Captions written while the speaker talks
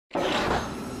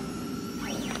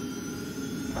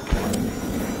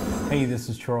Hey, this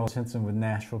is Henson with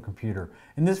Nashville Computer.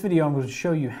 In this video, I'm going to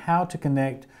show you how to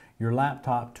connect your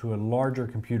laptop to a larger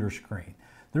computer screen.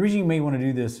 The reason you may want to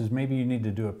do this is maybe you need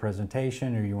to do a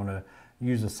presentation, or you want to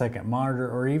use a second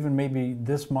monitor, or even maybe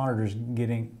this monitor is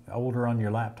getting older on your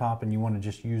laptop and you want to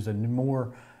just use a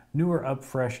newer,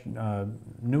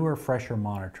 fresher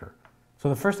monitor. So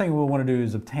the first thing we'll want to do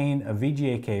is obtain a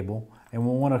VGA cable, and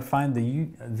we'll want to find the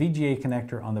VGA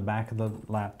connector on the back of the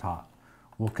laptop.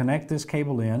 We'll connect this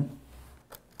cable in.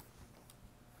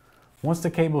 Once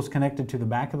the cable is connected to the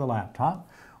back of the laptop,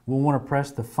 we'll want to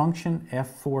press the function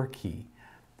F4 key.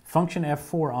 Function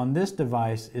F4 on this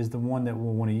device is the one that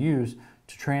we'll want to use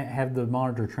to have the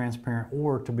monitor transparent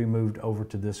or to be moved over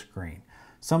to this screen.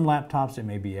 Some laptops it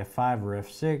may be F5 or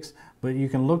F6, but you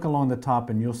can look along the top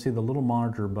and you'll see the little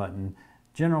monitor button.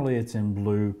 Generally it's in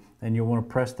blue, and you'll want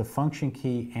to press the function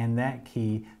key and that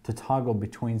key to toggle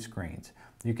between screens.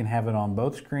 You can have it on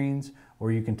both screens,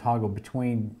 or you can toggle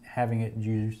between having it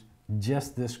use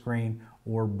just this screen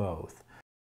or both.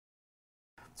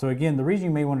 So again, the reason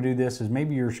you may want to do this is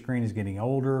maybe your screen is getting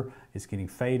older, it's getting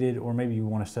faded, or maybe you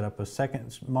want to set up a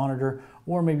second monitor,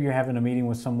 or maybe you're having a meeting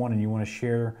with someone and you want to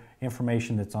share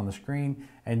information that's on the screen,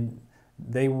 and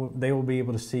they will be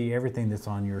able to see everything that's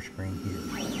on your screen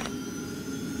here.